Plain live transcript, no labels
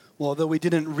Well, though we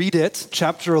didn't read it,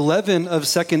 chapter 11 of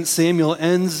 2 Samuel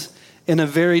ends in a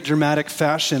very dramatic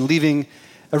fashion, leaving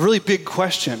a really big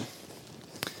question.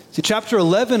 See, chapter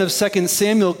 11 of 2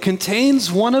 Samuel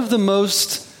contains one of the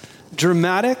most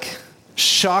dramatic,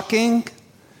 shocking,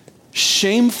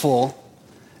 shameful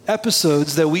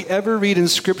episodes that we ever read in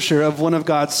Scripture of one of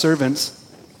God's servants.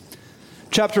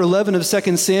 Chapter 11 of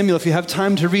 2 Samuel, if you have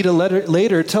time to read it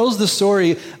later, tells the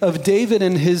story of David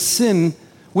and his sin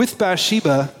with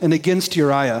Bathsheba and against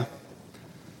Uriah.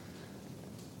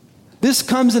 This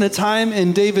comes in a time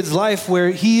in David's life where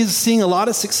he is seeing a lot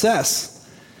of success.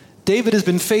 David has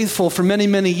been faithful for many,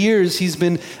 many years. He's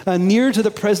been near to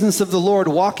the presence of the Lord,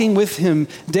 walking with him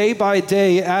day by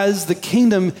day as the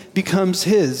kingdom becomes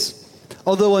his.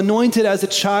 Although anointed as a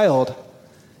child,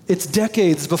 it's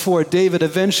decades before David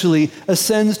eventually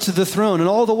ascends to the throne. And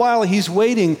all the while, he's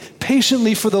waiting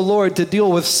patiently for the Lord to deal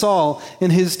with Saul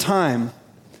in his time.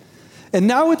 And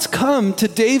now it's come to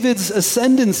David's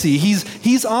ascendancy.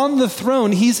 He's on the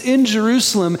throne. He's in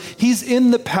Jerusalem. He's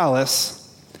in the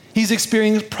palace. He's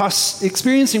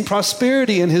experiencing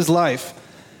prosperity in his life.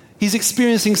 He's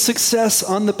experiencing success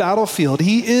on the battlefield.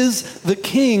 He is the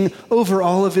king over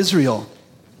all of Israel.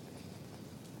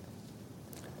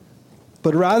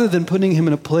 But rather than putting him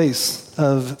in a place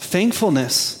of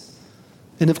thankfulness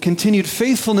and of continued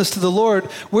faithfulness to the Lord,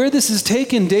 where this is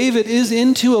taken David is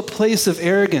into a place of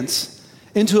arrogance,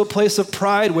 into a place of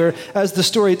pride where, as the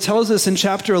story tells us in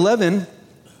chapter 11,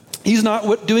 he's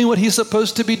not doing what he's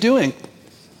supposed to be doing.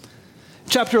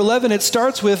 Chapter 11, it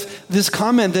starts with this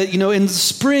comment that, in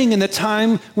spring, in the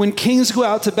time when kings go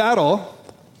out to battle,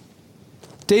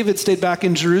 David stayed back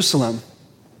in Jerusalem.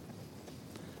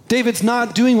 David's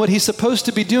not doing what he's supposed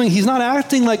to be doing. He's not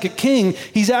acting like a king.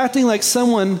 He's acting like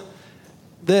someone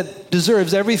that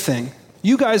deserves everything.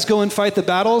 You guys go and fight the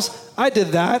battles. I did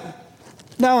that.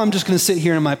 Now I'm just going to sit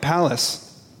here in my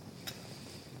palace.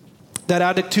 That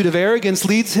attitude of arrogance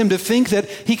leads him to think that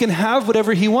he can have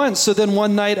whatever he wants. So then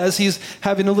one night, as he's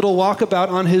having a little walkabout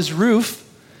on his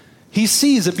roof, he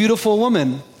sees a beautiful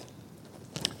woman.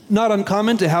 Not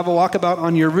uncommon to have a walkabout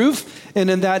on your roof, and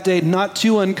in that day, not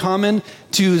too uncommon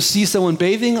to see someone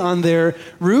bathing on their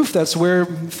roof. That's where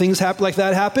things like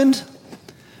that happened.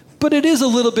 But it is a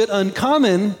little bit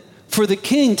uncommon for the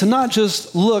king to not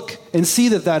just look and see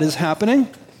that is happening,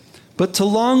 but to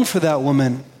long for that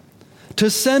woman, to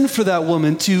send for that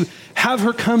woman, to have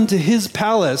her come to his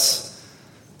palace,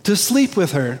 to sleep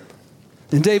with her.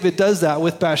 And David does that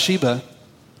with Bathsheba.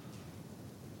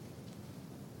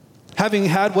 Having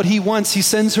had what he wants, he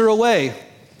sends her away,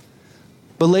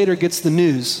 but later gets the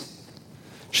news.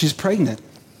 She's pregnant.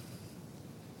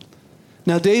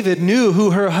 Now David knew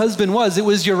who her husband was. It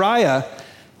was Uriah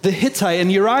the Hittite.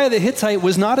 And Uriah the Hittite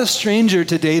was not a stranger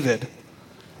to David.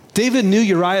 David knew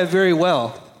Uriah very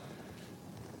well.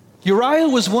 Uriah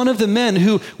was one of the men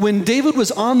who, when David was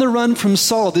on the run from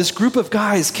Saul, this group of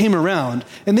guys came around,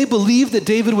 and they believed that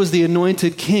David was the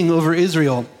anointed king over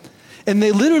Israel. And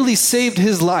they literally saved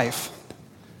his life.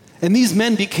 And these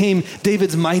men became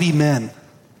David's mighty men.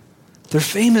 They're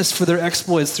famous for their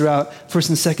exploits throughout 1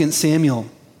 and 2 Samuel.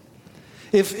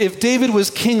 If David was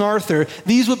King Arthur,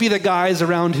 these would be the guys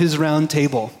around his round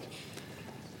table.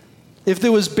 If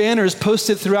there was banners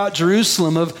posted throughout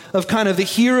Jerusalem of kind of the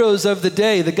heroes of the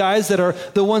day, the guys that are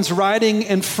the ones riding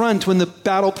in front when the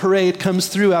battle parade comes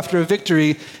through after a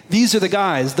victory, these are the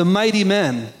guys, the mighty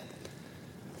men.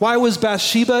 Why was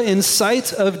Bathsheba in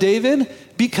sight of David?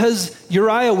 Because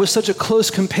Uriah was such a close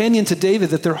companion to David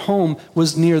that their home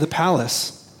was near the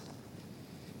palace.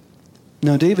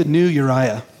 Now, David knew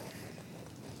Uriah.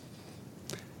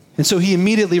 And so he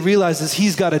immediately realizes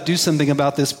he's got to do something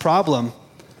about this problem.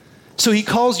 So he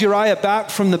calls Uriah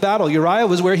back from the battle. Uriah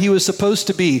was where he was supposed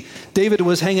to be. David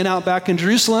was hanging out back in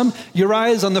Jerusalem.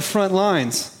 Uriah is on the front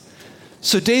lines.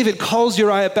 So David calls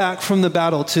Uriah back from the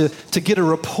battle to get a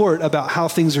report about how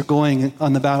things are going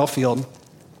on the battlefield.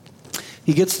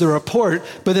 He gets the report,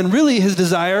 but then really his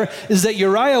desire is that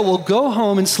Uriah will go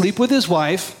home and sleep with his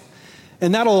wife,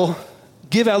 and that'll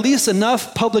give at least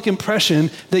enough public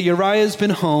impression that Uriah's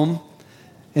been home,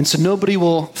 and so nobody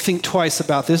will think twice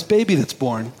about this baby that's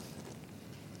born.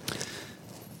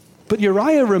 But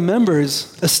Uriah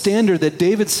remembers a standard that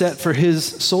David set for his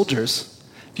soldiers.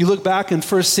 If you look back in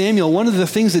 1 Samuel, one of the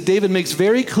things that David makes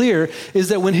very clear is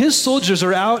that when his soldiers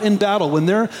are out in battle, when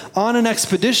they're on an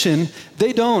expedition,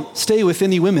 they don't stay with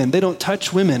any women. They don't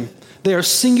touch women. They are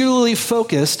singularly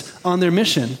focused on their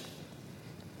mission.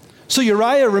 So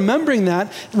Uriah, remembering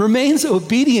that, remains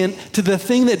obedient to the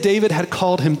thing that David had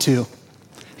called him to.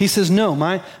 He says, no,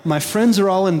 my friends are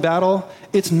all in battle.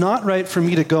 It's not right for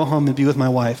me to go home and be with my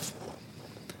wife.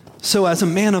 So as a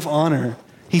man of honor,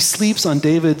 he sleeps on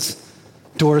David's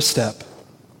doorstep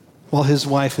while his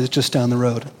wife is just down the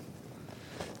road.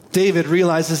 David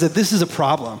realizes that this is a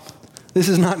problem. This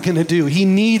is not going to do. He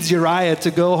needs Uriah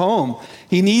to go home.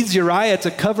 He needs Uriah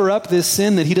to cover up this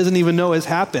sin that he doesn't even know has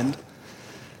happened.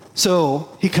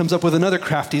 So he comes up with another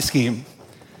crafty scheme.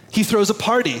 He throws a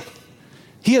party.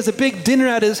 He has a big dinner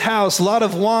at his house, a lot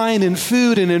of wine and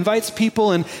food, and invites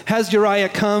people and has Uriah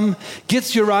come,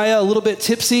 gets Uriah a little bit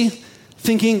tipsy,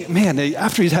 thinking, man,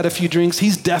 after he's had a few drinks,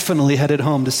 he's definitely headed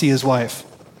home to see his wife.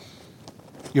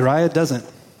 Uriah doesn't.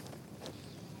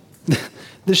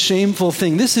 The shameful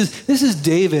thing. This is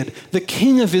David, the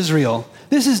king of Israel.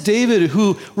 This is David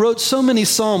who wrote so many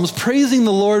psalms praising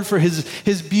the Lord for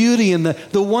his beauty and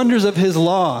the wonders of his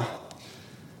law.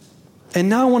 And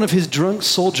now one of his drunk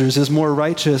soldiers is more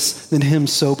righteous than him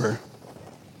sober.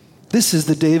 This is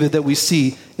the David that we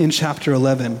see in chapter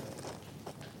 11.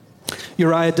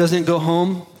 Uriah doesn't go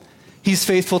home. He's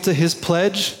faithful to his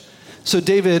pledge. So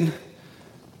David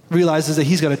realizes that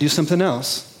he's got to do something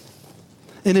else.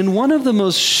 And in one of the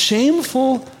most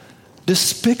shameful,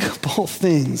 despicable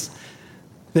things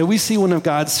that we see one of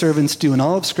God's servants do in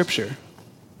all of Scripture,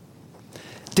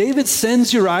 David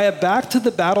sends Uriah back to the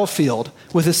battlefield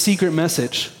with a secret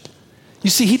message. You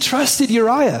see, he trusted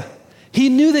Uriah. He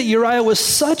knew that Uriah was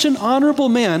such an honorable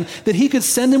man that he could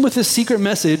send him with a secret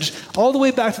message all the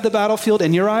way back to the battlefield,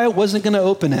 and Uriah wasn't going to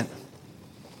open it.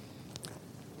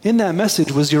 In that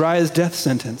message was Uriah's death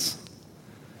sentence.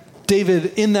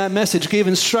 David, in that message, gave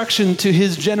instruction to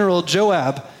his general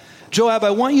Joab. Joab,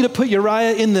 I want you to put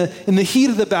Uriah in the heat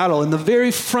of the battle, in the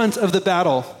very front of the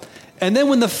battle. And then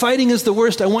when the fighting is the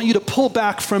worst, I want you to pull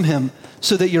back from him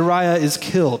so that Uriah is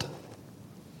killed.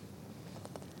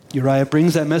 Uriah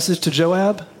brings that message to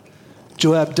Joab.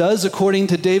 Joab does according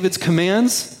to David's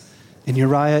commands, and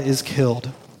Uriah is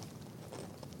killed.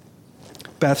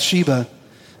 Bathsheba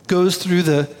goes through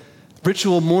the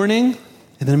ritual mourning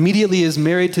and then immediately is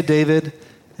married to David,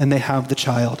 and they have the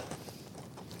child.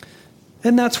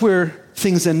 And that's where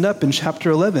things end up in chapter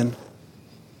 11.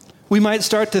 We might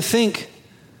start to think,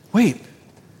 wait,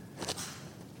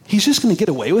 he's just going to get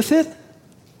away with it?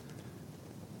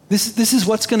 This is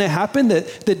what's going to happen?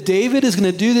 That David is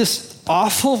going to do this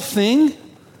awful thing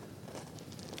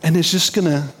and is just going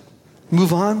to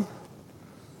move on?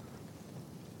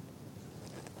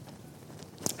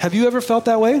 Have you ever felt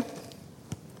that way?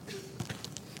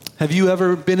 Have you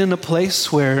ever been in a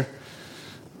place where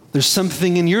there's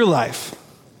something in your life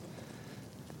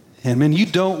and man, you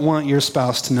don't want your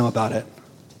spouse to know about it?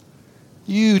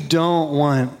 You don't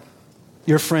want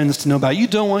your friends to know about it. You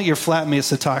don't want your flatmates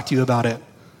to talk to you about it.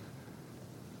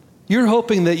 You're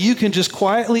hoping that you can just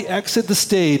quietly exit the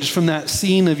stage from that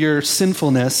scene of your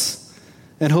sinfulness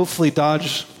and hopefully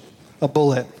dodge a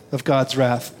bullet of God's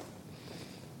wrath.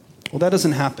 Well, that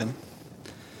doesn't happen.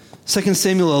 2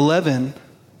 Samuel 11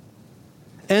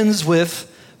 ends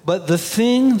with, but the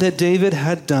thing that David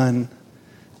had done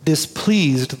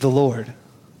displeased the Lord.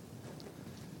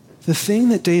 The thing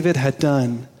that David had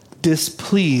done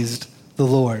displeased the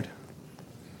Lord.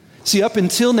 See, up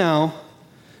until now,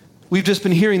 we've just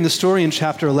been hearing the story in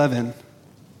chapter 11.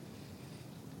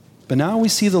 But now we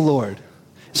see the Lord.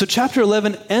 So chapter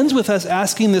 11 ends with us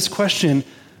asking this question,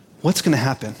 what's going to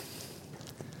happen?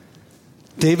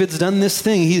 David's done this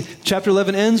thing. Chapter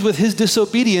 11 ends with his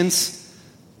disobedience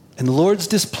and the Lord's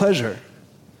displeasure.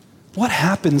 What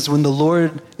happens when the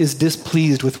Lord is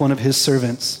displeased with one of his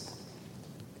servants?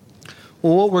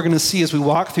 Well, what we're going to see as we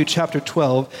walk through chapter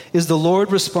 12 is the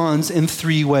Lord responds in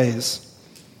three ways.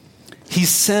 He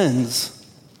sends,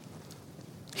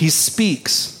 he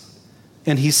speaks,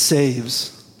 and he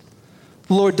saves.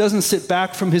 The Lord doesn't sit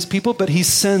back from his people, but he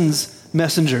sends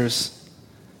messengers.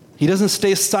 He doesn't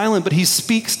stay silent, but he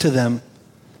speaks to them.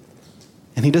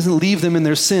 And he doesn't leave them in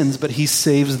their sins, but he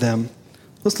saves them.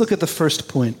 Let's look at the first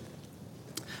point.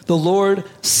 The Lord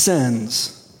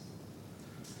sends.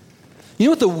 You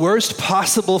know what the worst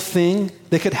possible thing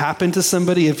that could happen to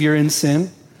somebody if you're in sin?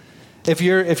 If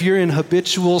you're in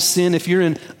habitual sin, if you're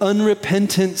in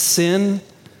unrepentant sin,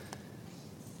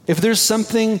 if there's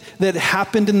something that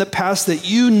happened in the past that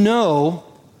you know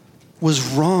was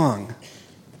wrong,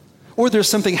 or there's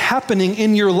something happening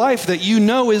in your life that you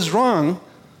know is wrong,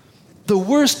 the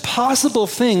worst possible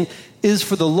thing is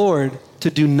for the Lord to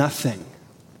do nothing.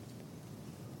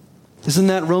 Isn't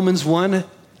that Romans 1?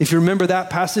 If you remember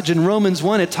that passage in Romans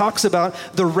 1, it talks about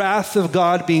the wrath of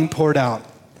God being poured out.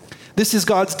 This is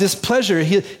God's displeasure,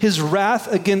 his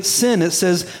wrath against sin. It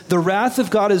says, the wrath of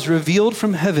God is revealed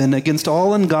from heaven against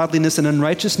all ungodliness and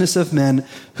unrighteousness of men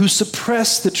who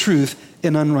suppress the truth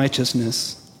in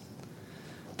unrighteousness.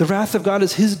 The wrath of God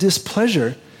is his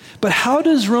displeasure. But how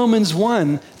does Romans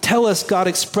 1 tell us God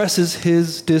expresses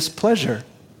his displeasure?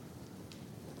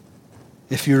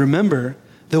 If you remember,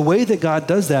 the way that God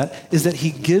does that is that he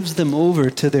gives them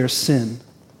over to their sin.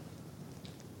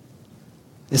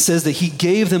 It says that he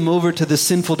gave them over to the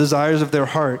sinful desires of their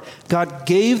heart. God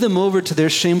gave them over to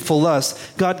their shameful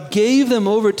lusts. God gave them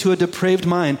over to a depraved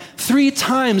mind. 3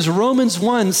 times Romans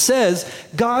 1 says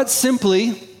God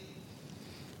simply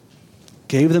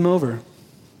gave them over.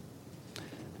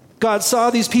 God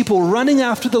saw these people running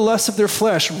after the lusts of their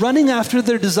flesh, running after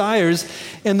their desires,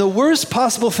 and the worst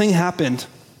possible thing happened.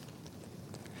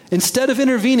 Instead of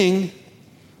intervening,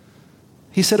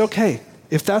 he said, okay,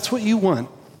 if that's what you want,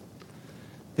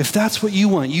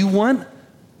 you want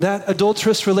that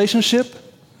adulterous relationship?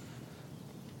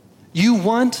 You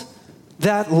want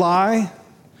that lie?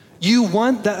 You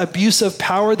want that abuse of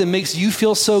power that makes you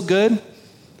feel so good?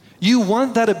 You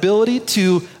want that ability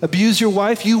to abuse your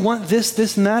wife? You want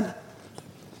this, and that?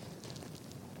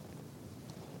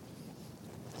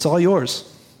 It's all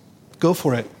yours. Go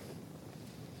for it.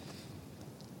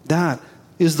 That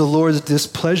is the Lord's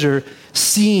displeasure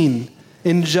seen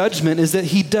in judgment, is that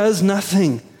he does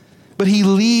nothing, but he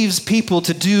leaves people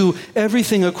to do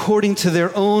everything according to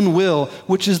their own will,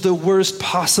 which is the worst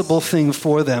possible thing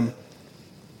for them.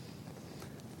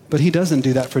 But he doesn't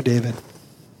do that for David.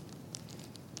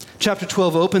 Chapter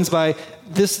 12 opens by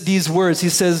these words. He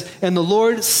says, and the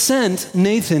Lord sent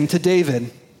Nathan to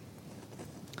David.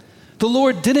 The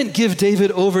Lord didn't give David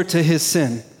over to his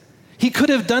sin. He could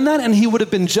have done that and he would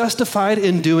have been justified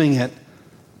in doing it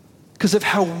because of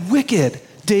how wicked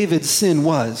David's sin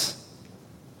was.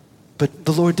 But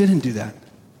the Lord didn't do that.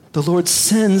 The Lord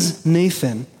sends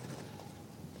Nathan.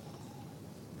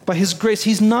 By his grace,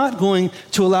 he's not going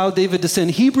to allow David to sin.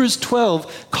 Hebrews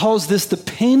 12 calls this the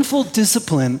painful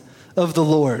discipline of the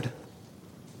Lord.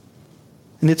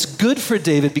 And it's good for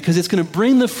David because it's going to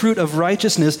bring the fruit of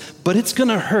righteousness, but it's going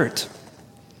to hurt.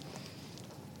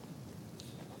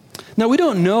 Now, we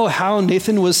don't know how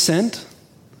Nathan was sent.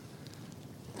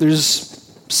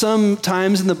 There's some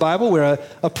times in the Bible where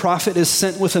a prophet is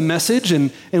sent with a message,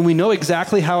 and we know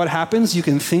exactly how it happens. You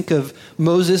can think of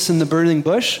Moses in the burning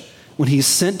bush, when he's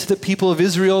sent to the people of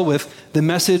Israel with the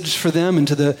message for them and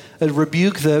to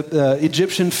rebuke the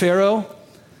Egyptian Pharaoh.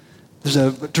 There's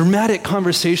a dramatic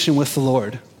conversation with the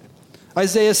Lord.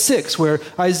 Isaiah 6, where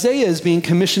Isaiah is being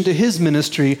commissioned to his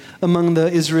ministry among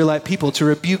the Israelite people to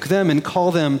rebuke them and call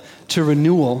them to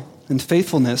renewal and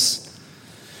faithfulness.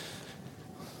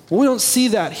 Well, we don't see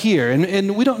that here,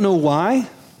 and we don't know why.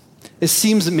 It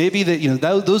seems that maybe that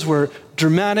those were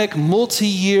dramatic,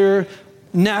 multi-year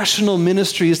national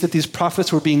ministries that these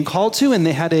prophets were being called to, and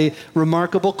they had a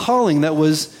remarkable calling that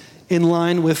was in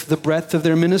line with the breadth of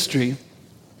their ministry.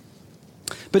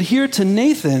 But here to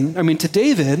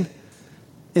David,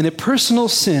 in a personal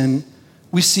sin,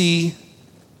 we see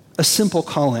a simple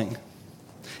calling.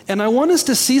 And I want us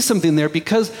to see something there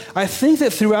because I think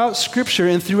that throughout Scripture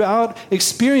and throughout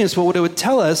experience, what it would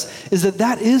tell us is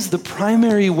that is the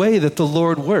primary way that the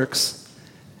Lord works.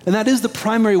 And that is the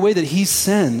primary way that he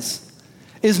sends.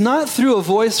 Is not through a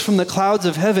voice from the clouds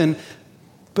of heaven,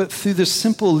 but through the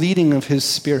simple leading of his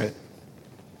Spirit.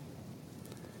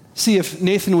 See, if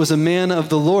Nathan was a man of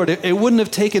the Lord, it wouldn't have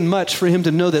taken much for him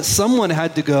to know that someone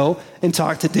had to go and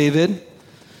talk to David.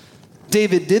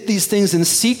 David did these things in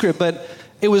secret, but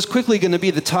it was quickly going to be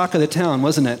the talk of the town,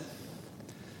 wasn't it?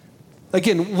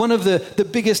 Again, one of the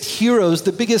biggest heroes,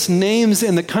 the biggest names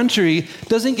in the country,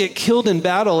 doesn't get killed in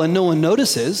battle and no one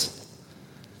notices.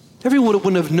 Everyone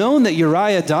would have known that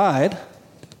Uriah died.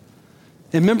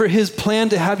 And remember, his plan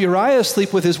to have Uriah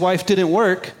sleep with his wife didn't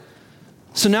work.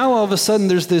 So now all of a sudden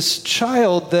there's this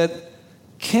child that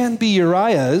can't be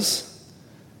Uriah's.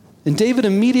 And David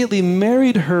immediately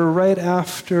married her right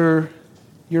after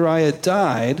Uriah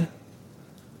died.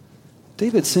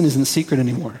 David's sin isn't secret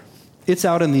anymore. It's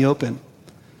out in the open.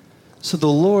 So the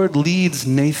Lord leads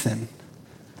Nathan.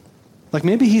 Like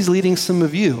maybe he's leading some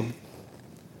of you.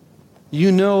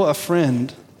 You know a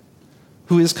friend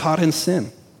who is caught in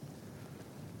sin.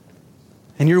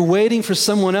 And you're waiting for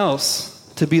someone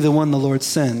else to be the one the Lord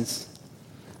sends.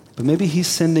 But maybe he's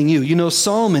sending you. You know,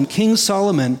 King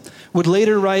Solomon, would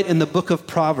later write in the book of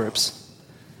Proverbs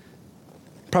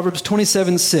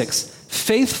 27:6,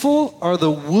 faithful are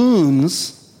the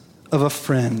wounds of a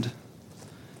friend,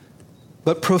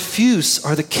 but profuse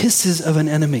are the kisses of an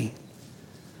enemy.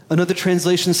 Another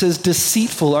translation says,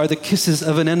 deceitful are the kisses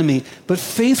of an enemy, but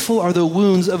faithful are the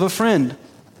wounds of a friend.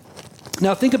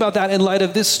 Now think about that in light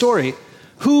of this story.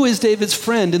 Who is David's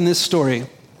friend in this story?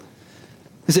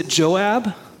 Is it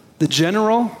Joab, the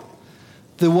general?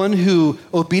 the one who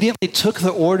obediently took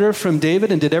the order from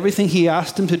David and did everything he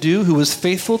asked him to do, who was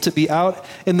faithful to be out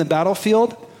in the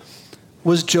battlefield?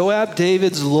 Was Joab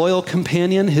David's loyal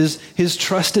companion, his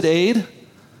trusted aide?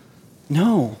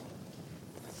 No.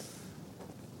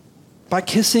 By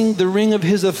kissing the ring of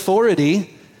his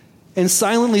authority and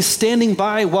silently standing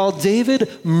by while David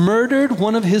murdered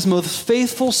one of his most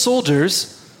faithful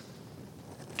soldiers,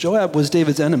 Joab was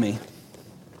David's enemy.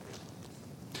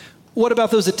 What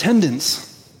about those attendants?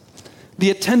 The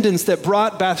attendants that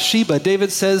brought Bathsheba.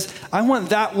 David says, I want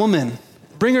that woman.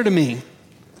 Bring her to me.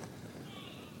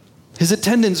 His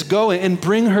attendants go and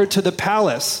bring her to the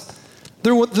palace.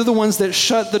 They're the ones that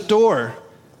shut the door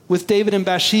with David and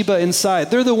Bathsheba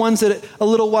inside. They're the ones that a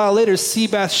little while later see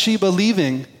Bathsheba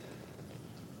leaving.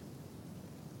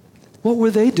 What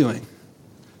were they doing?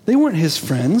 They weren't his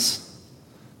friends.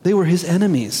 They were his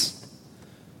enemies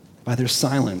by their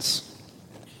silence.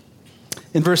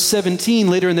 In verse 17,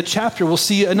 later in the chapter, we'll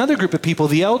see another group of people,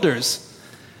 the elders.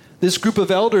 This group of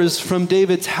elders from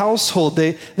David's household,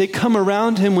 they come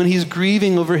around him when he's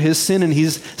grieving over his sin and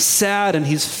he's sad and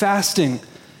he's fasting.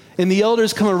 And the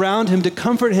elders come around him to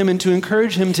comfort him and to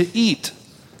encourage him to eat.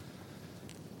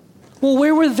 Well,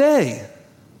 where were they?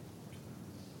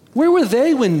 Where were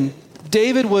they when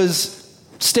David was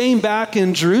staying back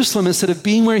in Jerusalem instead of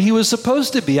being where he was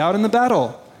supposed to be, out in the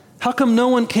battle? How come no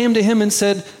one came to him and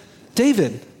said,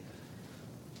 David,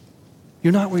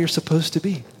 you're not where you're supposed to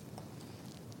be?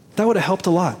 That would have helped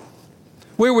a lot.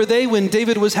 Where were they when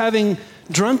David was having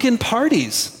drunken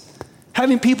parties,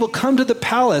 having people come to the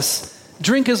palace,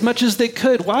 drink as much as they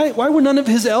could? Why were none of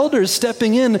his elders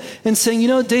stepping in and saying,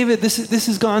 David, this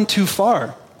has gone too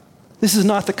far. This is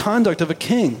not the conduct of a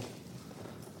king.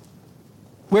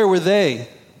 Where were they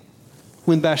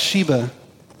when Bathsheba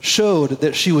showed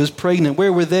that she was pregnant?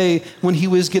 Where were they when he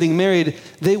was getting married?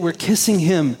 They were kissing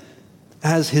him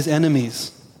as his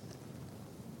enemies.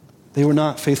 They were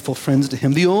not faithful friends to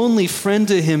him. The only friend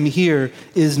to him here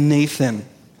is Nathan.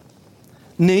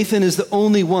 Nathan is the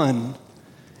only one,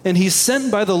 and he's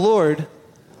sent by the Lord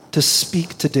to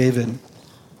speak to David.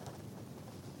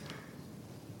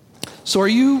 So are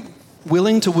you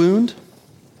willing to wound?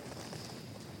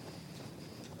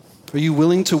 Are you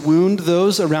willing to wound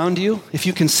those around you if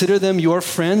you consider them your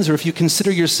friends, or if you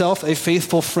consider yourself a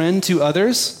faithful friend to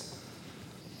others?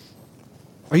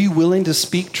 Are you willing to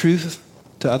speak truth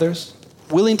to others?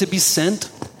 Willing to be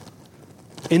sent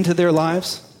into their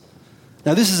lives?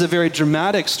 Now, this is a very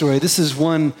dramatic story. This is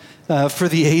one for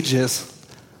the ages.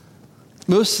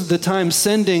 Most of the time,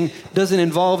 sending doesn't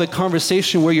involve a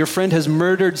conversation where your friend has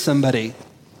murdered somebody,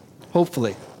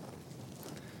 hopefully.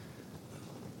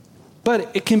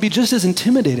 But it can be just as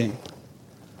intimidating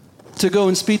to go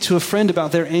and speak to a friend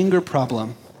about their anger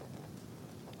problem.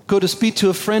 Go to speak to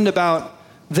a friend about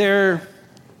their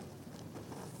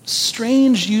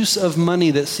strange use of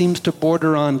money that seems to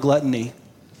border on gluttony.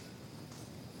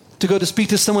 To go to speak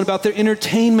to someone about their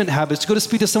entertainment habits. To go to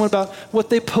speak to someone about what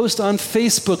they post on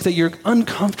Facebook that you're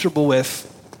uncomfortable with.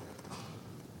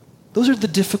 Those are the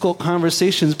difficult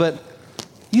conversations, but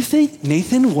you think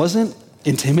Nathan wasn't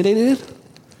intimidated?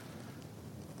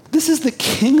 This is the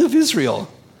king of Israel.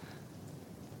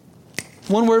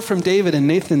 One word from David and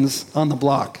Nathan's on the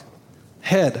block.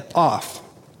 Head off.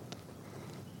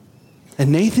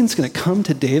 And Nathan's going to come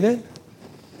to David?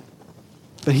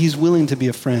 But he's willing to be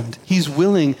a friend. He's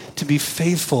willing to be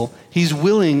faithful. He's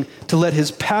willing to let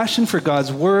his passion for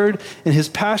God's word and his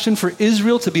passion for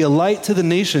Israel to be a light to the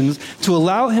nations, to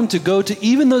allow him to go to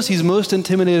even those he's most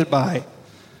intimidated by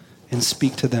and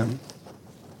speak to them.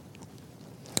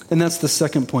 And that's the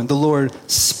second point. The Lord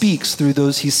speaks through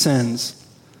those he sends.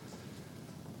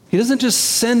 He doesn't just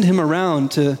send him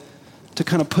around to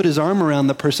kind of put his arm around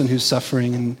the person who's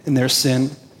suffering in their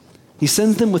sin. He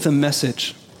sends them with a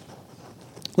message.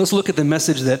 Let's look at the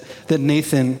message that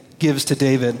Nathan gives to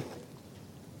David.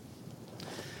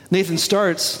 Nathan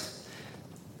starts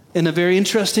in a very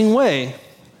interesting way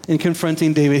in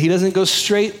confronting David. He doesn't go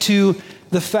straight to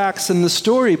the facts and the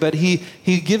story, but he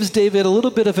gives David a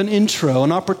little bit of an intro,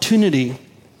 an opportunity.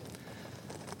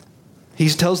 He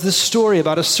tells this story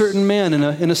about a certain man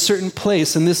in a certain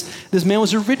place, and this man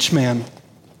was a rich man.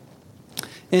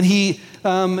 And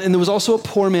and there was also a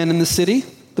poor man in the city.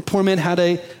 The poor man had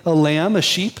a lamb, a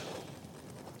sheep.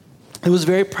 It was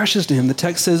very precious to him. The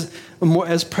text says, more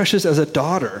as precious as a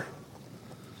daughter.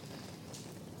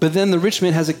 But then the rich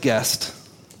man has a guest.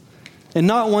 And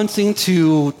not wanting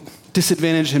to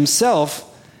disadvantage himself,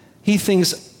 he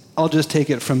thinks, I'll just take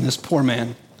it from this poor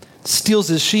man. Steals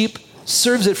his sheep,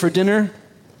 serves it for dinner.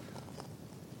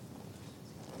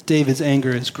 David's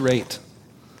anger is great.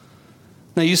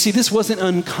 Now you see, this wasn't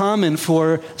uncommon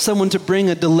for someone to bring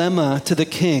a dilemma to the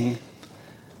king.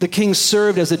 The king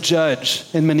served as a judge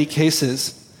in many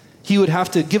cases. He would have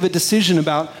to give a decision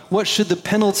about what should the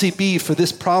penalty be for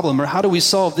this problem, or how do we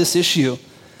solve this issue.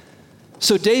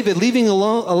 So David, leaving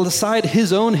aside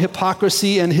his own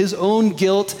hypocrisy and his own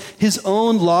guilt, his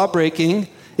own law-breaking,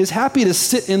 is happy to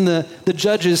sit in the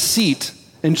judge's seat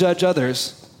and judge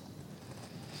others.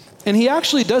 And he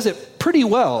actually does it pretty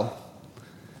well.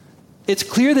 It's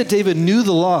clear that David knew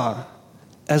the law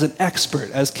as an expert,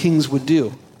 as kings would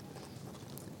do.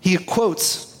 He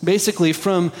quotes basically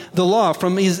from the law.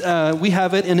 We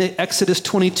have it in Exodus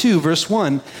 22, verse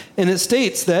 1. And it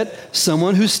states that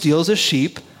someone who steals a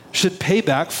sheep should pay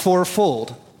back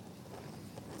fourfold.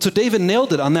 So David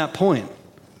nailed it on that point.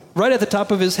 Right at the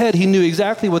top of his head, he knew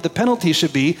exactly what the penalty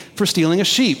should be for stealing a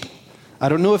sheep. I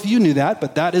don't know if you knew that,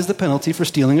 but that is the penalty for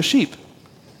stealing a sheep.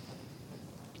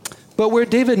 But where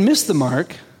David missed the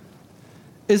mark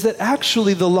is that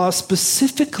actually the law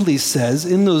specifically says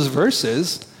in those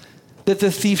verses that the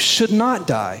thief should not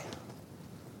die.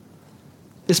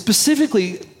 It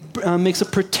specifically makes a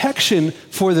protection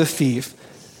for the thief,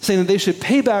 saying that they should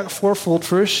pay back fourfold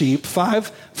for a sheep, 5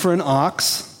 for an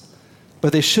ox,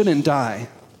 but they shouldn't die.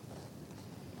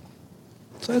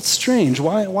 So that's strange.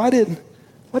 Why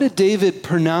did David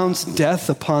pronounce death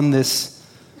upon this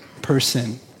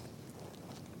person?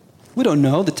 We don't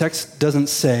know. The text doesn't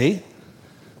say.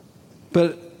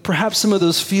 But perhaps some of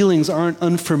those feelings aren't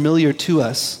unfamiliar to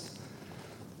us.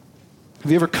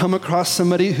 Have you ever come across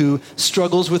somebody who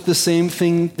struggles with the same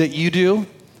thing that you do?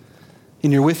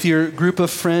 And you're with your group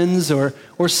of friends or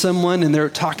someone, and they're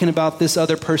talking about this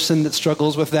other person that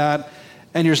struggles with that,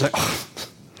 and you're just like, oh,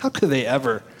 how could they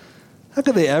ever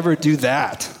do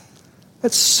that?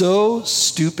 That's so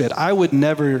stupid. I would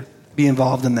never be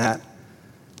involved in that.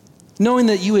 Knowing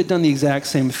that you had done the exact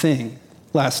same thing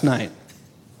last night.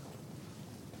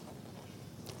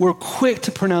 We're quick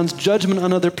to pronounce judgment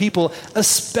on other people,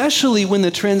 especially when the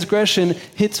transgression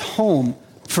hits home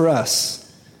for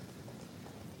us.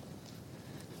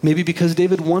 Maybe because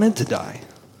David wanted to die.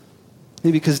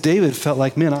 Maybe because David felt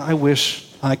like, man, I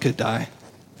wish I could die.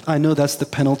 I know that's the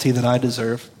penalty that I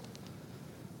deserve.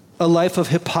 A life of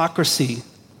hypocrisy.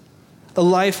 A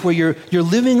life where you're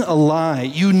living a lie.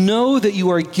 You know that you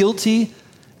are guilty,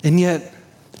 and yet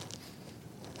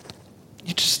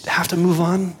you just have to move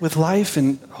on with life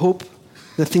and hope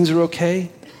that things are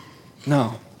okay.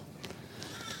 No.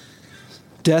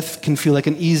 Death can feel like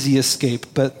an easy escape,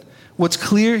 but what's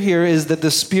clear here is that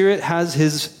the Spirit has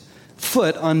his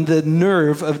foot on the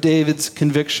nerve of David's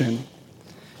conviction.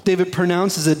 David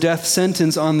pronounces a death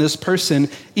sentence on this person,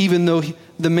 even though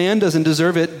the man doesn't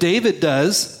deserve it. David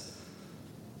does.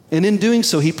 And in doing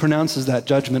so, he pronounces that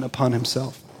judgment upon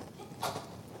himself.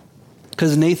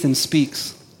 Because Nathan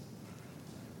speaks.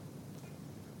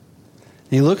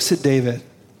 And he looks at David,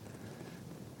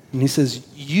 and he says,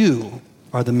 you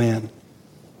are the man.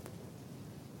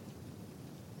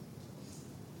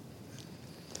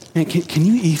 And can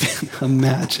you even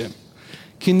imagine?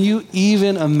 Can you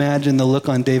even imagine the look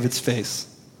on David's face?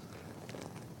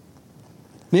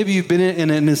 Maybe you've been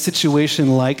in a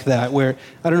situation like that where,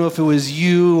 I don't know if it was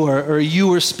you or you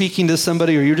were speaking to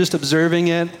somebody or you're just observing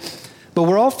it, but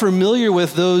we're all familiar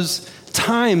with those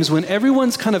times when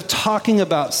everyone's kind of talking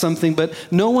about something, but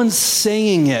no one's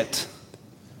saying it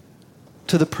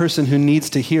to the person who needs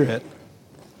to hear it.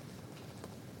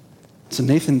 So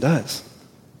Nathan does.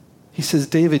 He says,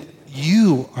 David,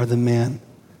 you are the man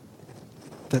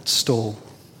that stole.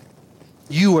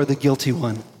 You are the guilty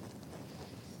one.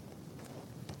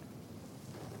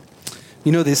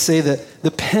 You know, they say that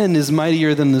the pen is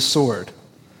mightier than the sword,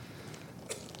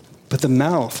 but the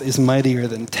mouth is mightier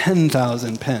than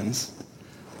 10,000 pens.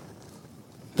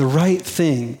 The right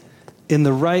thing, in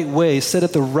the right way, said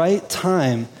at the right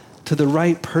time to the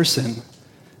right person,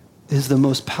 is the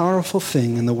most powerful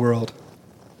thing in the world.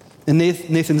 And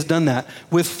Nathan's done that.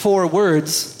 With 4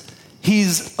 words,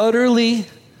 he's utterly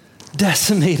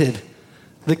decimated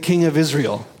the king of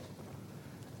Israel.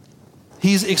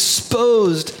 He's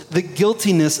exposed the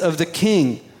guiltiness of the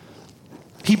king.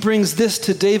 He brings this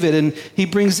to David, and he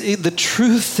brings the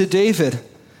truth to David.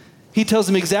 He tells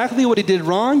him exactly what he did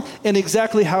wrong and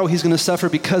exactly how he's going to suffer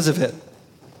because of it.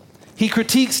 He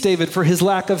critiques David for his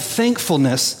lack of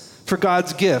thankfulness for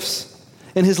God's gifts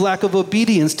and his lack of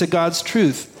obedience to God's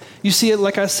truth. You see,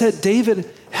 like I said, David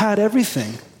had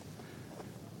everything.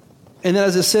 And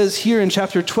as it says here in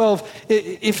chapter 12,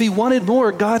 if he wanted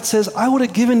more, God says, I would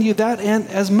have given you that and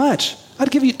as much.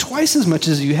 I'd give you twice as much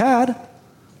as you had.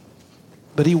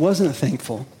 But he wasn't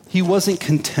thankful. He wasn't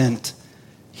content.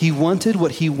 He wanted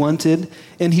what he wanted,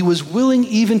 and he was willing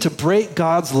even to break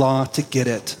God's law to get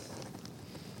it.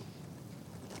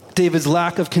 David's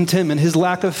lack of contentment, his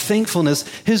lack of thankfulness,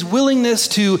 his willingness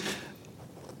to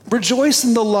rejoice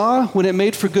in the law when it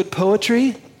made for good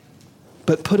poetry,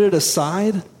 but put it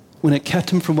aside when it kept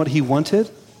him from what he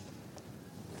wanted.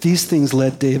 These things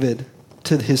led David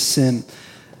to his sin.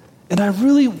 And I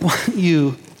really want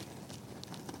you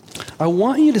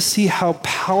to see how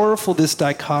powerful this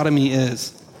dichotomy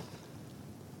is.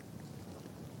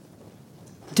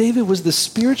 David was the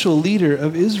spiritual leader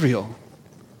of Israel.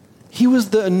 He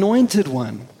was the anointed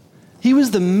one. He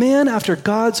was the man after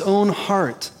God's own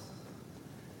heart.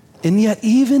 And yet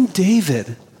even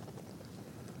David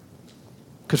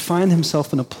could find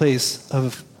himself in a place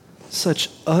of such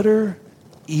utter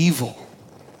evil.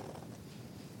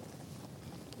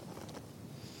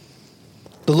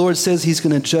 The Lord says he's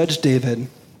going to judge David. And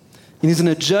he's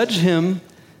going to judge him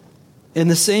in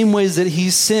the same ways that he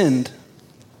sinned.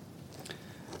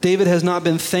 David has not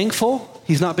been thankful.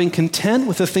 He's not been content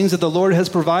with the things that the Lord has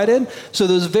provided. So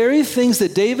those very things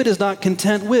that David is not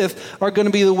content with are going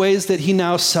to be the ways that he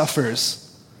now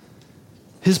suffers.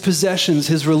 His possessions,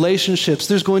 his relationships.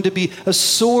 There's going to be a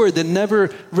sword that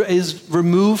never is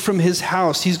removed from his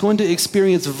house. He's going to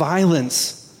experience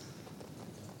violence.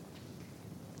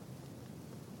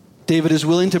 David is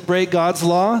willing to break God's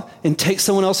law and take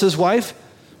someone else's wife.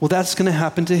 Well, that's going to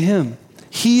happen to him.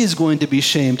 He is going to be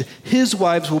shamed. His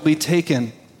wives will be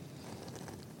taken.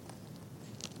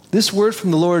 This word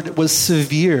from the Lord was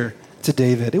severe to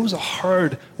David. It was a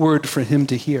hard word for him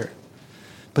to hear,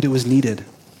 but it was needed.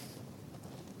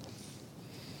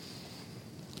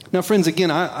 Now, friends,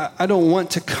 again, I don't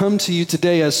want to come to you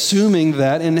today assuming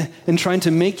that and trying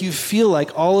to make you feel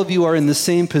like all of you are in the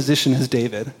same position as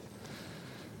David.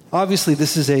 Obviously,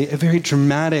 this is a very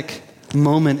dramatic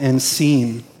moment and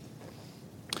scene.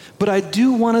 But I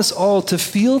do want us all to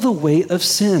feel the weight of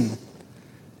sin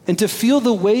and to feel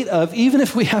the weight of, even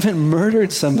if we haven't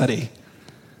murdered somebody,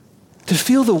 to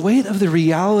feel the weight of the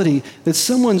reality that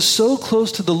someone so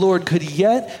close to the Lord could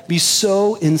yet be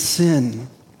so in sin.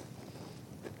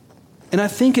 And I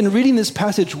think in reading this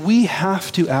passage, we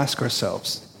have to ask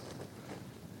ourselves,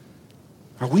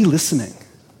 are we listening?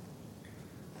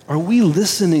 Are we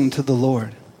listening to the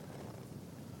Lord?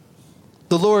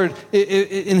 The Lord,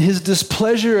 in his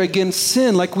displeasure against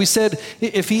sin, like we said,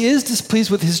 if he is displeased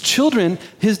with his children,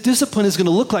 his discipline is going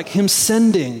to look like him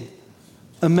sending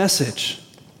a message.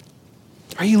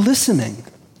 Are you listening?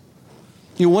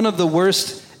 You know, one of the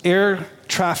worst air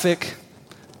traffic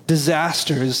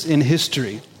disasters in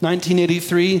history,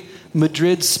 1983,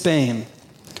 Madrid, Spain.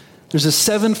 There's a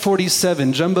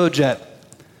 747 jumbo jet,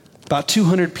 about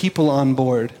 200 people on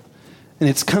board, and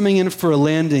it's coming in for a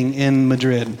landing in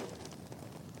Madrid.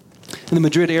 In the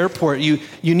Madrid airport, you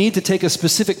need to take a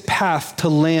specific path to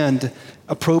land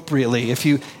appropriately. If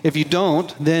you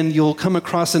don't, then you'll come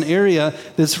across an area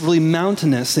that's really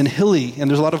mountainous and hilly, and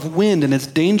there's a lot of wind, and it's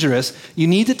dangerous. You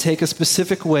need to take a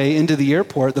specific way into the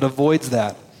airport that avoids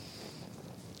that.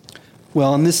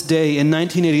 Well, on this day in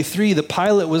 1983, the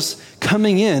pilot was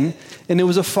coming in, and it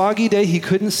was a foggy day. He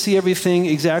couldn't see everything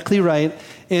exactly right,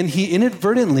 and he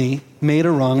inadvertently made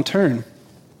a wrong turn.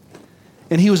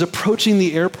 And he was approaching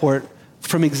the airport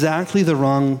from exactly the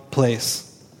wrong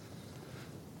place.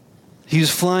 He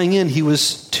was flying in. He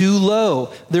was too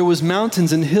low. There was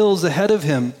mountains and hills ahead of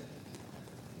him.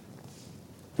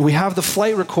 We have the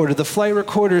flight recorder. The flight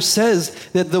recorder says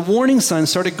that the warning sign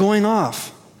started going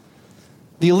off.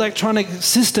 The electronic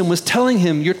system was telling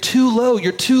him, you're too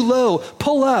low,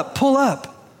 pull up, pull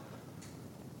up.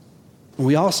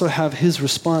 We also have his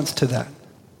response to that.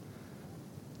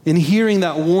 In hearing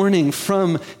that warning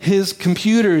from his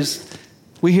computers,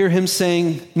 we hear him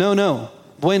saying, no,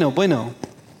 bueno.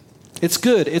 It's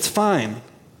good, it's fine,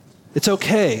 it's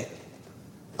okay.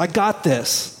 I got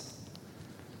this.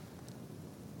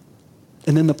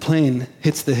 And then the plane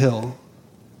hits the hill,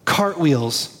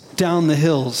 cartwheels down the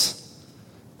hills,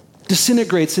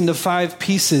 disintegrates into 5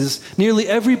 pieces. Nearly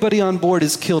everybody on board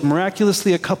is killed.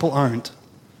 Miraculously, a couple aren't.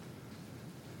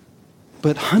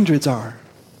 But hundreds are.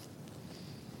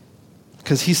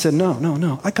 Because he said,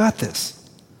 no, I got this.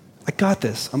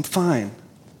 I'm fine.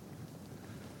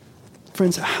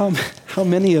 Friends, how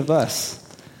many of us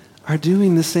are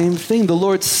doing the same thing? The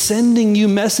Lord's sending you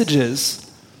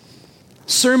messages,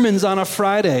 sermons on a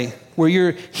Friday, where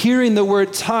you're hearing the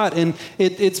word taught and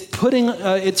it's putting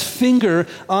its finger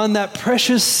on that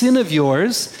precious sin of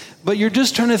yours, but you're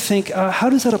just trying to think, how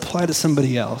does that apply to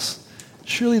somebody else?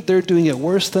 Surely they're doing it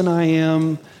worse than I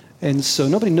am, and so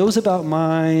nobody knows about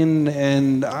mine,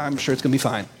 and I'm sure it's going to be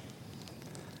fine.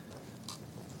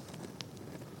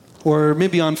 Or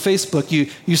maybe on Facebook,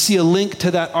 you see a link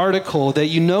to that article that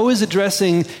you know is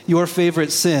addressing your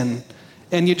favorite sin,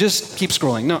 and you just keep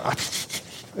scrolling. No,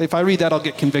 if I read that, I'll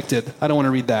get convicted. I don't want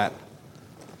to read that.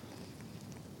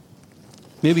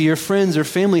 Maybe your friends or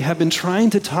family have been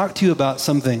trying to talk to you about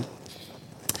something,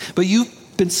 but you've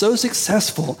been so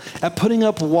successful at putting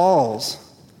up walls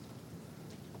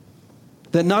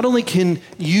that not only can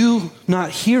you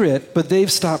not hear it, but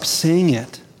they've stopped saying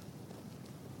it.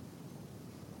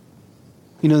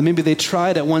 You know, maybe they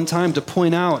tried at one time to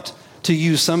point out to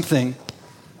you something,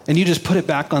 and you just put it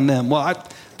back on them. Well,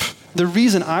 the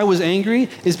reason I was angry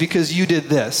is because you did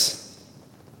this.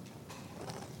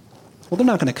 Well, they're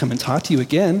not going to come and talk to you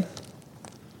again.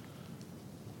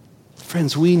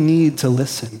 Friends, we need to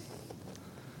listen.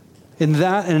 In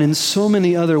that and in so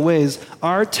many other ways,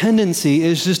 our tendency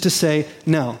is just to say,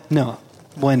 no,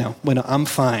 bueno, I'm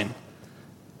fine.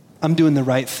 I'm doing the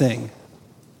right thing.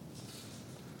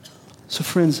 So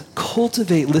friends,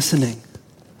 cultivate listening.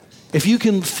 If you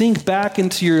can think back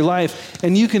into your life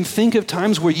and you can think of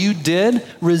times where you did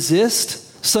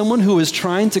resist someone who was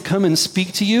trying to come and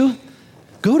speak to you,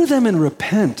 go to them and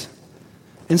repent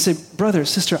and say, brother,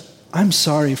 sister, I'm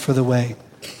sorry for the way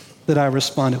that I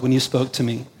responded when you spoke to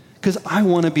me, because I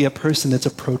want to be a person that's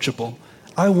approachable.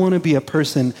 I want to be a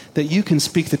person that you can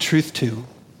speak the truth to.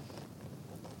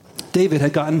 David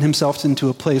had gotten himself into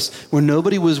a place where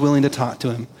nobody was willing to talk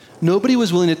to him. Nobody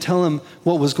was willing to tell him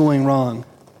what was going wrong.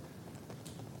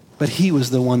 But he was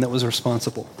the one that was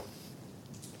responsible.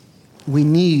 We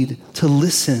need to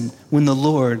listen when the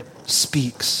Lord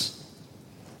speaks.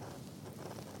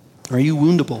 Are you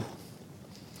woundable?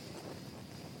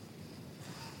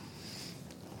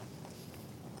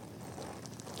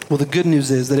 Well, the good news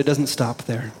is that it doesn't stop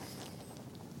there.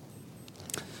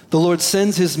 The Lord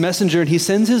sends his messenger, and he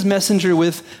sends his messenger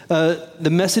with the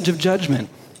message of judgment.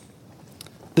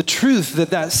 The truth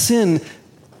that sin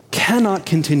cannot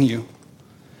continue,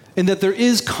 and that there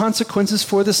is consequences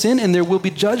for the sin, and there will be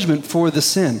judgment for the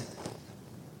sin.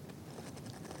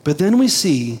 But then we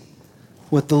see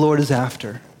what the Lord is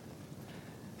after.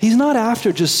 He's not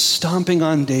after just stomping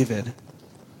on David.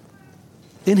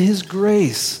 In his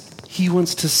grace, he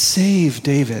wants to save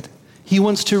David. He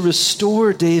wants to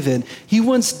restore David. He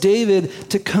wants David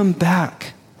to come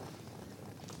back.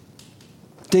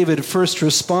 David first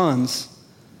responds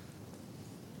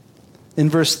in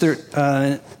verse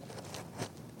 13.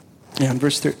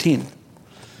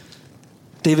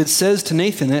 David says to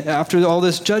Nathan, after all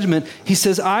this judgment, he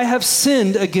says, I have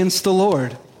sinned against the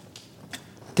Lord.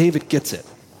 David gets it.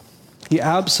 He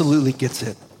absolutely gets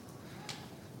it.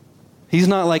 He's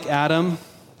not like Adam.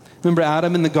 Remember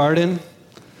Adam in the garden?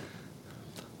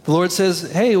 The Lord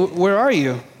says, hey, where are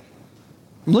you?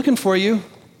 I'm looking for you.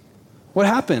 What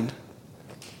happened?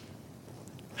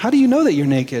 How do you know that you're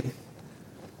naked?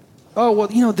 Oh,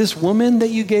 well, this woman that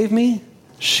you gave me,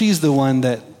 she's the one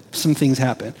that some things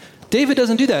happened. David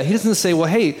doesn't do that. He doesn't say, well,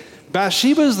 hey,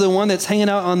 Bathsheba's the one that's hanging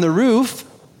out on the roof.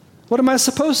 What am I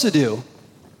supposed to do?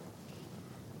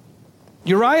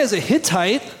 Uriah's a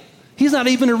Hittite. He's not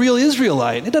even a real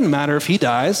Israelite. It doesn't matter if he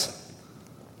dies.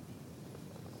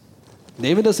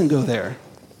 David doesn't go there.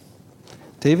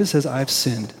 David says, I've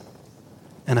sinned,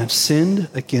 and I've sinned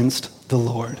against the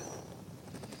Lord.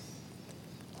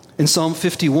 In Psalm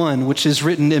 51, which is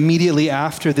written immediately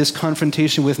after this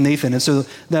confrontation with Nathan, and so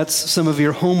that's some of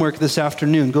your homework this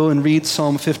afternoon. Go and read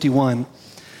Psalm 51.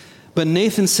 But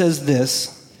Nathan says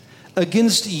this,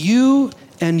 against you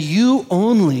and you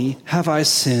only have I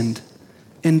sinned,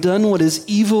 and done what is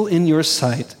evil in your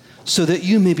sight, so that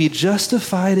you may be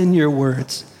justified in your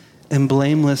words and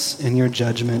blameless in your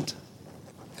judgment.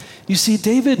 You see,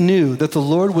 David knew that the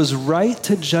Lord was right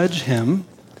to judge him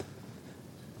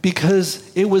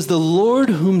because it was the Lord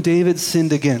whom David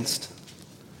sinned against.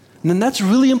 And then that's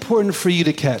really important for you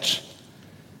to catch.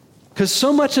 Because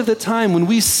so much of the time when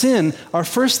we sin, our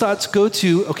first thoughts go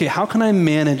to, okay, how can I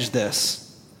manage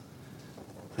this?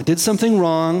 I did something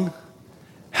wrong.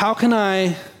 How can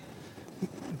I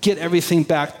get everything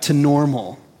back to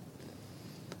normal?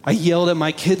 I yelled at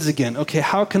my kids again. Okay,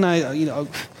 how can I,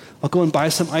 I'll go and buy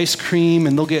some ice cream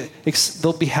and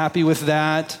they'll be happy with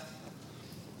that.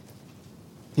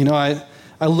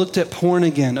 I looked at porn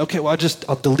again. Okay, well,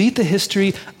 I'll delete the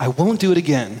history. I won't do it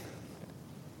again.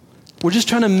 We're just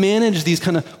trying to manage these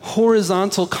kind of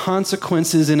horizontal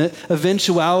consequences and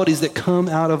eventualities that come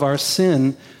out of our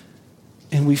sin.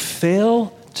 And we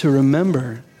fail to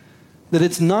remember that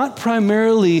it's not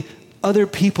primarily other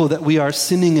people that we are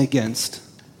sinning against.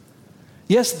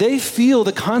 Yes, they feel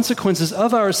the consequences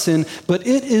of our sin, but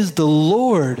it is the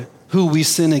Lord who we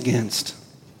sin against.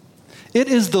 It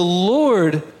is the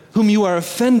Lord whom you are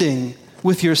offending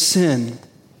with your sin.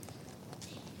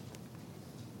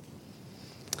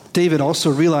 David also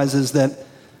realizes that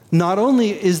not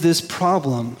only is this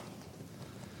problem,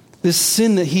 this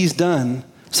sin that he's done,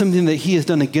 something that he has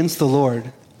done against the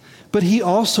Lord, but he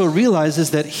also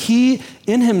realizes that he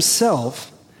in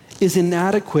himself is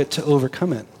inadequate to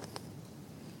overcome it.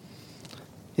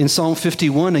 In Psalm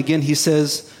 51, again, he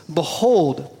says,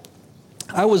 "Behold,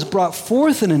 I was brought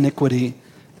forth in iniquity,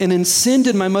 and in sin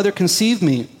did my mother conceive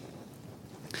me."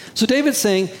 So David's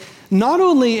saying, not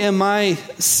only am I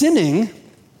sinning,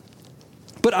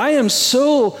 but I am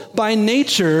so by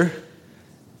nature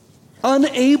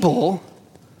unable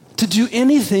to do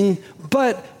anything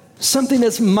but something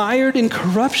that's mired in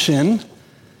corruption,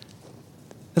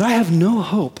 that I have no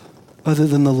hope other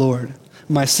than the Lord.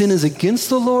 My sin is against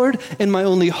the Lord, and my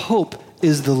only hope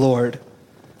is the Lord.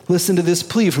 Listen to this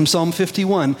plea from Psalm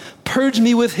 51. "Purge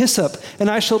me with hyssop, and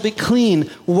I shall be clean.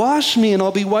 Wash me, and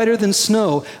I'll be whiter than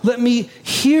snow. Let me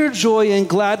hear joy and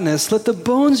gladness. Let the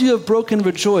bones you have broken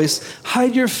rejoice.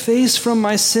 Hide your face from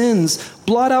my sins.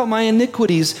 Blot out my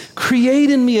iniquities. Create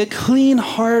in me a clean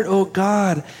heart, O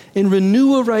God, and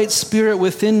renew a right spirit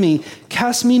within me.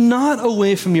 Cast me not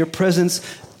away from your presence.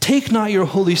 Take not your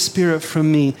Holy Spirit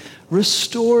from me.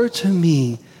 Restore to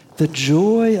me the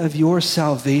joy of your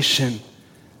salvation,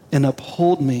 and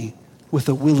uphold me with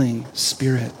a willing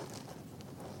spirit."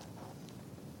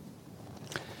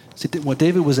 See, what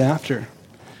David was after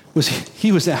was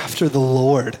he was after the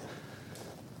Lord.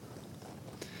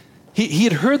 He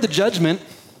had heard the judgment.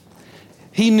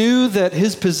 He knew that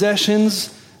his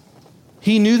possessions,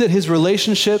 he knew that his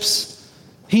relationships,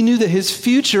 he knew that his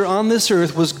future on this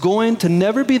earth was going to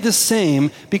never be the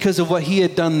same because of what he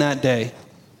had done that day.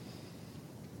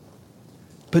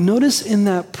 But notice in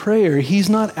that prayer, he's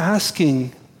not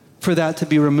asking for that to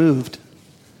be removed.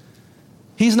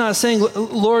 He's not saying,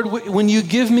 "Lord, when you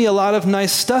give me a lot of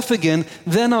nice stuff again,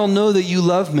 then I'll know that you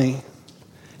love me."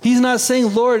 He's not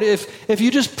saying, "Lord, if you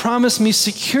just promise me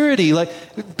security, like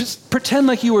just pretend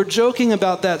like you were joking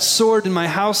about that sword in my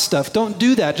house stuff. Don't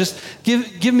do that. Just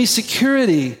give me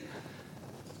security."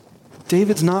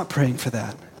 David's not praying for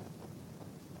that.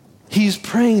 He's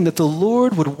praying that the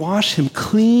Lord would wash him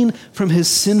clean from his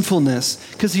sinfulness,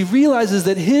 because he realizes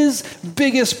that his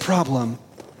biggest problem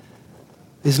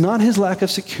is not his lack of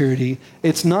security.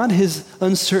 It's not his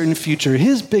uncertain future.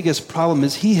 His biggest problem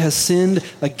is he has sinned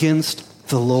against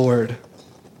the Lord.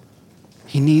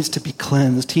 He needs to be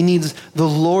cleansed. He needs the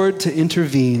Lord to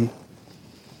intervene.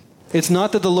 It's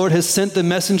not that the Lord has sent the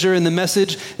messenger and the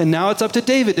message, and now it's up to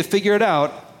David to figure it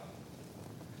out.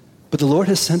 But the Lord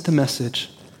has sent the message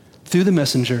through the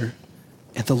messenger,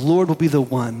 and the Lord will be the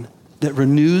one that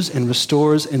renews and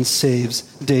restores and saves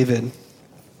David.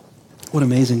 What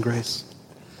amazing grace.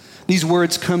 These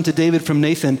words come to David from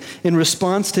Nathan in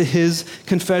response to his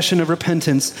confession of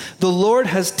repentance. "The Lord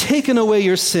has taken away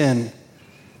your sin.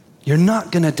 You're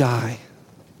not going to die."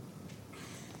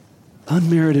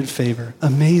 Unmerited favor,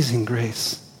 amazing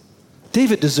grace.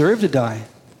 David deserved to die.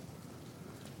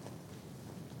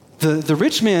 The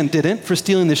rich man didn't for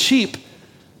stealing the sheep,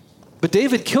 but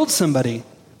David killed somebody.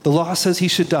 The law says he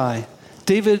should die.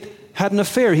 David had an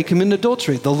affair. He committed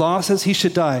adultery. The law says he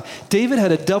should die. David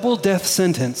had a double death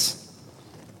sentence.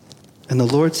 And the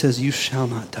Lord says, "You shall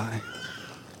not die.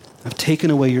 I've taken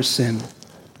away your sin."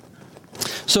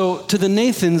 So to the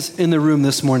Nathans in the room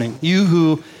this morning,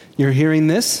 you're hearing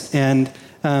this, and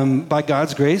by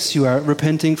God's grace, you are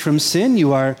repenting from sin.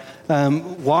 You are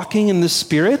walking in the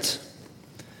Spirit.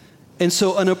 And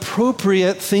so an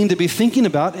appropriate thing to be thinking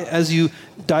about as you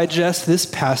digest this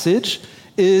passage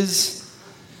is,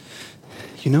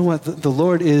 you know what? The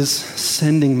Lord is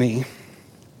sending me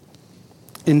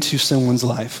into someone's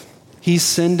life. He's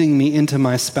sending me into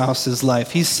my spouse's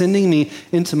life. He's sending me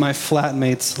into my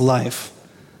flatmate's life.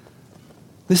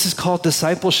 This is called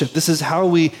discipleship. This is how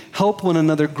we help one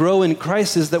another grow in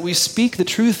Christ, is that we speak the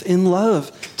truth in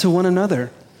love to one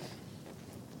another.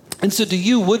 And so to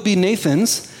you would-be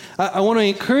Nathans, I want to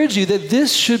encourage you that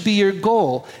this should be your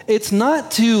goal. It's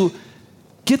not to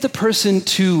get the person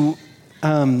to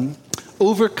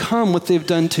overcome what they've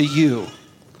done to you.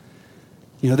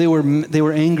 You know, they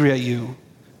were angry at you.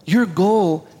 Your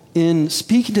goal in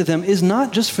speaking to them is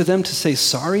not just for them to say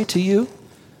sorry to you.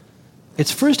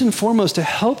 It's first and foremost to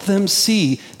help them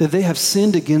see that they have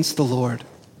sinned against the Lord,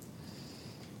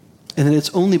 and that it's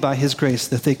only by His grace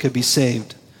that they could be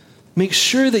saved. Make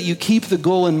sure that you keep the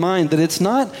goal in mind, that it's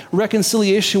not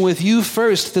reconciliation with you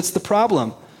first that's the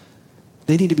problem.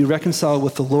 They need to be reconciled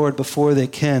with the Lord before they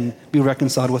can be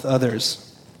reconciled with others.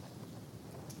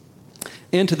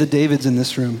 And to the Davids in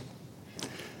this room,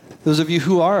 Those of you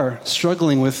who are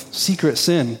struggling with secret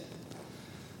sin.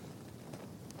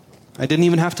 I didn't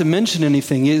even have to mention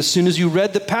anything. As soon as you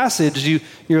read the passage,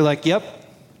 you're like, yep,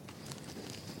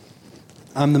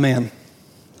 I'm the man.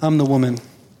 I'm the woman.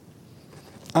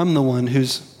 I'm the one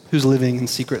who's living in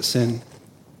secret sin.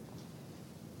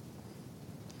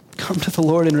 Come to the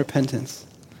Lord in repentance.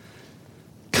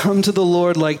 Come to the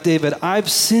Lord like David. I've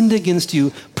sinned against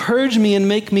you. Purge me and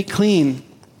make me clean.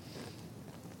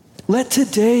 Let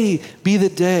today be the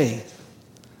day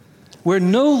where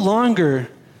no longer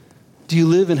do you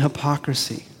live in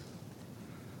hypocrisy,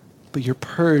 but you're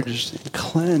purged and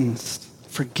cleansed,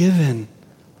 forgiven.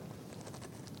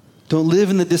 Don't live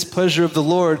in the displeasure of the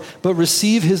Lord, but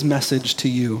receive his message to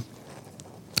you.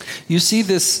 You see,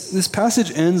 this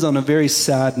passage ends on a very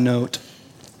sad note.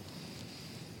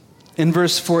 In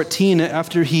verse 14,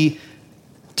 after he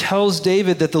tells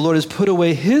David that the Lord has put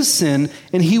away his sin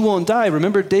and he won't die.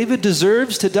 Remember, David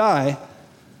deserves to die,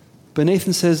 but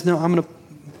Nathan says, no,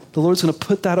 the Lord's going to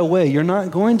put that away. You're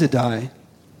not going to die.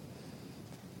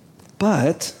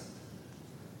 But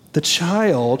the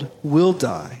child will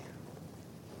die.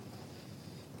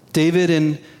 David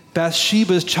and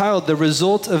Bathsheba's child, the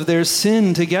result of their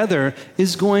sin together,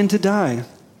 is going to die.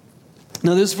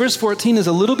 Now, this verse 14 is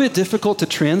a little bit difficult to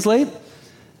translate.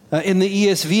 In the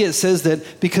ESV, it says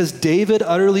that because David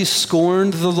utterly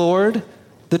scorned the Lord,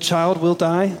 the child will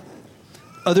die.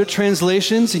 Other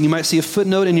translations, and you might see a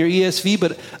footnote in your ESV,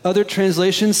 but other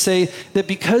translations say that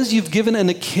because you've given an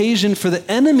occasion for the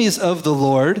enemies of the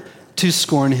Lord to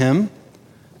scorn him,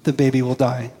 the baby will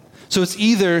die. So it's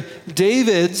either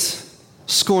David's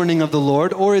scorning of the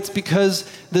Lord, or it's because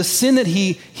the sin that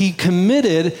he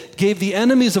committed gave the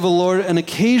enemies of the Lord an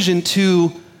occasion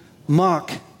to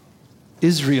mock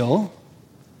Israel.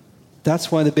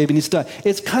 That's why the baby needs to die.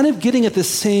 It's kind of getting at the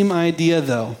same idea,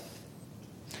 though.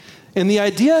 And the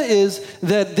idea is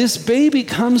that this baby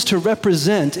comes to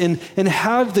represent and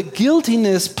have the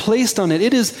guiltiness placed on it.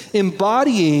 It is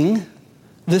embodying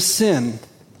the sin.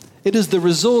 It is the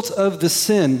result of the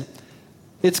sin.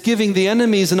 It's giving the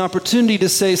enemies an opportunity to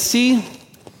say, see,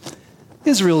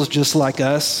 Israel's just like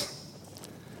us.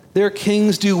 Their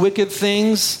kings do wicked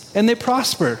things and they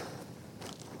prosper.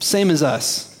 Same as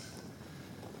us.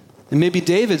 And maybe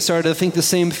David started to think the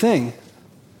same thing.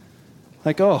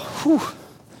 Like, oh, whew,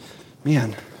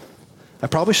 man, I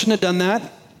probably shouldn't have done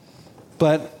that,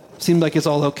 but seemed like it's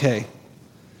all okay.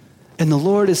 And the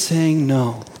Lord is saying,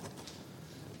 no.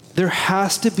 There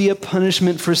has to be a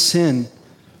punishment for sin.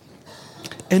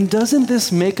 And doesn't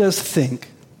this make us think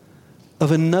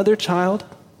of another child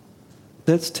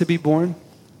that's to be born?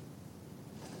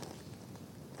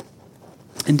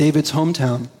 In David's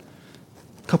hometown,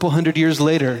 a couple hundred years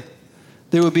later,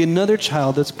 there would be another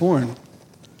child that's born.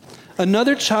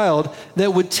 Another child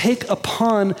that would take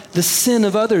upon the sin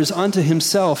of others onto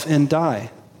himself and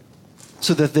die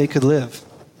so that they could live.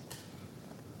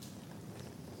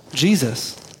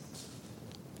 Jesus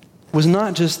was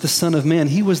not just the Son of Man,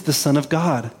 he was the Son of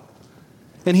God.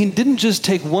 And he didn't just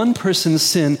take one person's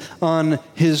sin on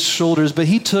his shoulders, but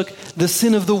he took the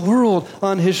sin of the world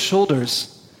on his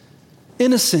shoulders.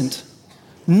 Innocent,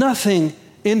 nothing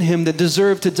in him that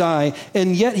deserved to die,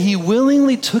 and yet he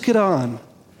willingly took it on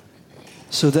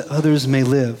so that others may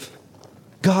live.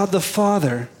 God the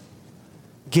Father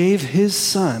gave his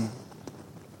Son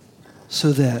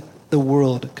so that the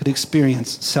world could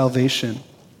experience salvation.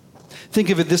 Think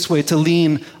of it this way, to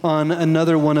lean on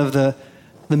another one of the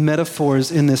metaphors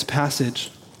in this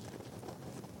passage.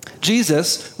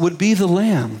 Jesus would be the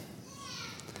lamb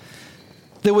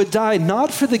that would die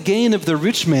not for the gain of the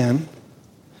rich man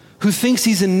who thinks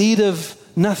he's in need of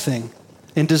nothing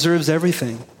and deserves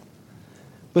everything,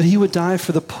 but he would die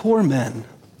for the poor men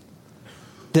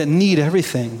that need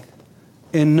everything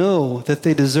and know that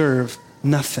they deserve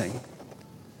nothing.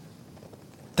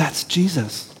 That's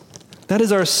Jesus. That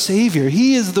is our Savior.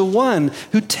 He is the one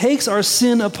who takes our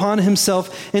sin upon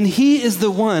himself, and he is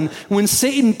the one, when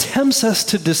Satan tempts us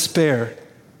to despair,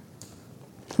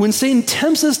 when Satan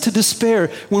tempts us to despair,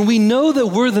 when we know that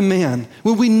we're the man,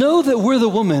 when we know that we're the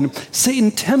woman, Satan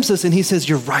tempts us and he says,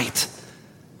 you're right.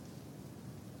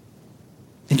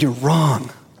 And you're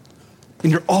wrong.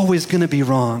 And you're always going to be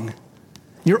wrong.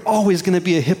 You're always going to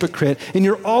be a hypocrite. And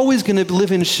you're always going to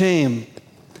live in shame.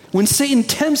 When Satan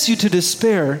tempts you to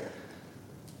despair,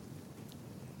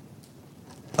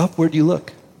 upward you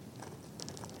look.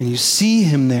 And you see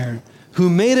him there, who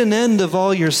made an end of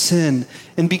all your sin.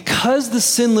 And because the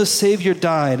sinless Savior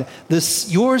died,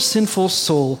 your sinful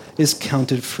soul is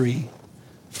counted free.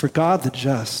 For God the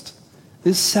just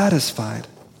is satisfied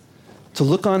to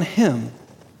look on him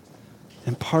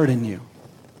and pardon you.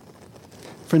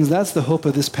 Friends, that's the hope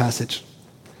of this passage.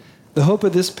 The hope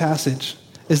of this passage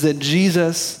is that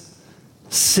Jesus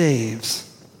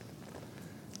saves.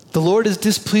 The Lord is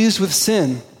displeased with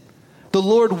sin. The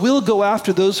Lord will go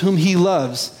after those whom he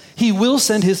loves. He will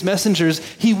send his messengers.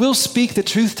 He will speak the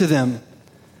truth to them.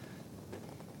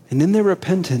 And in their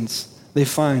repentance, they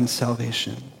find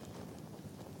salvation.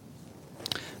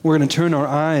 We're going to turn our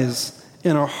eyes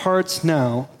and our hearts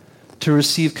now to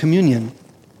receive communion,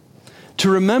 to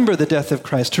remember the death of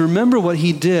Christ, to remember what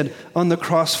he did on the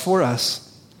cross for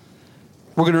us.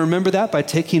 We're going to remember that by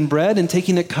taking bread and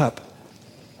taking a cup.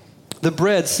 The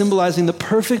bread symbolizing the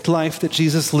perfect life that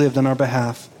Jesus lived on our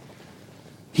behalf.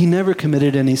 He never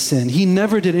committed any sin. He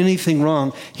never did anything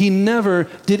wrong. He never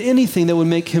did anything that would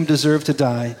make him deserve to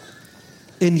die.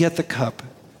 And yet the cup,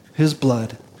 his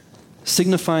blood,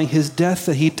 signifying his death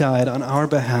that he died on our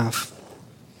behalf.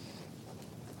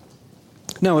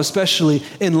 Now, especially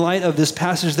in light of this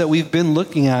passage that we've been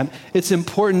looking at, it's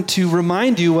important to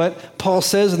remind you what Paul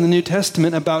says in the New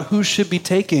Testament about who should be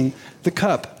taking the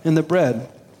cup and the bread.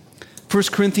 1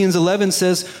 Corinthians 11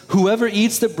 says, "Whoever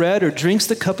eats the bread or drinks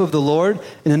the cup of the Lord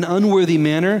in an unworthy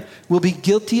manner will be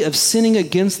guilty of sinning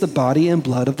against the body and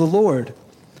blood of the Lord.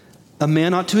 A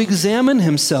man ought to examine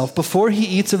himself before he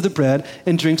eats of the bread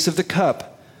and drinks of the cup.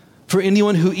 For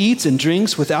anyone who eats and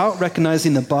drinks without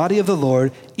recognizing the body of the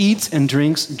Lord eats and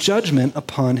drinks judgment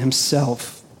upon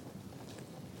himself."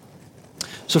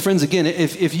 So friends, again,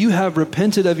 if you have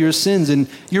repented of your sins and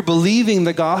you're believing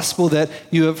the gospel that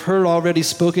you have heard already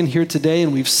spoken here today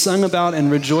and we've sung about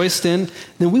and rejoiced in,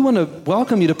 then we want to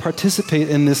welcome you to participate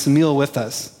in this meal with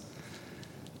us.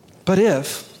 But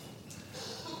if,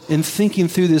 in thinking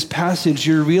through this passage,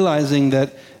 you're realizing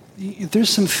that there's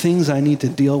some things I need to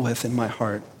deal with in my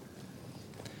heart,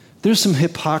 there's some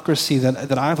hypocrisy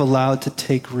that I've allowed to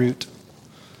take root,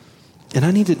 and I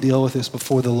need to deal with this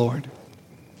before the Lord,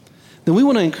 then we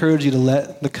want to encourage you to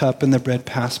let the cup and the bread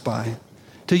pass by,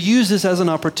 to use this as an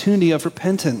opportunity of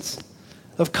repentance,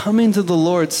 of coming to the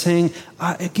Lord saying,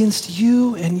 against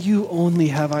you and you only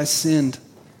have I sinned.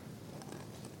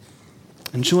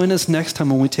 And join us next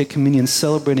time when we take communion,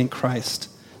 celebrating Christ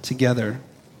together.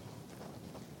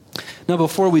 Now,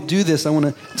 before we do this, I want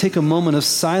to take a moment of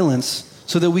silence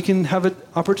so that we can have an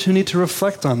opportunity to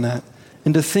reflect on that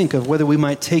and to think of whether we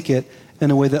might take it in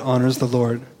a way that honors the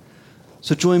Lord.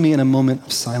 So join me in a moment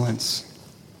of silence.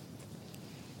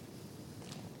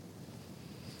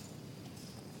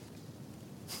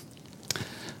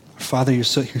 Father, you're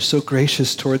so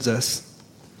gracious towards us.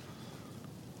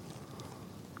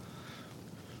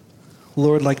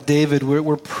 Lord, like David,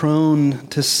 we're prone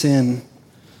to sin.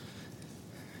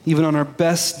 Even on our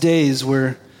best days,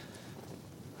 we're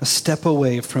a step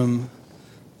away from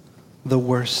the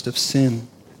worst of sin.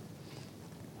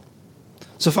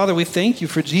 So, Father, we thank you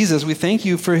for Jesus. We thank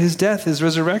you for his death, his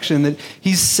resurrection, that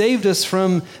he's saved us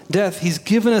from death. He's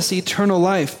given us eternal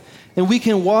life. And we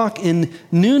can walk in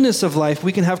newness of life.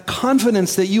 We can have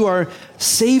confidence that you are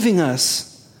saving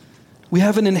us. We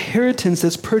have an inheritance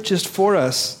that's purchased for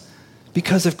us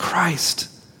because of Christ.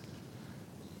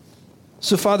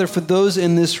 So, Father, for those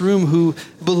in this room who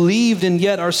believed and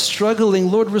yet are struggling,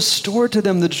 Lord, restore to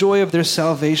them the joy of their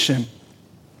salvation.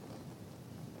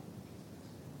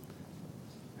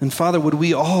 And Father, would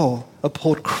we all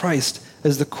uphold Christ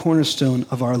as the cornerstone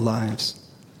of our lives?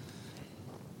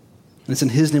 And it's in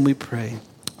his name we pray.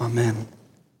 Amen.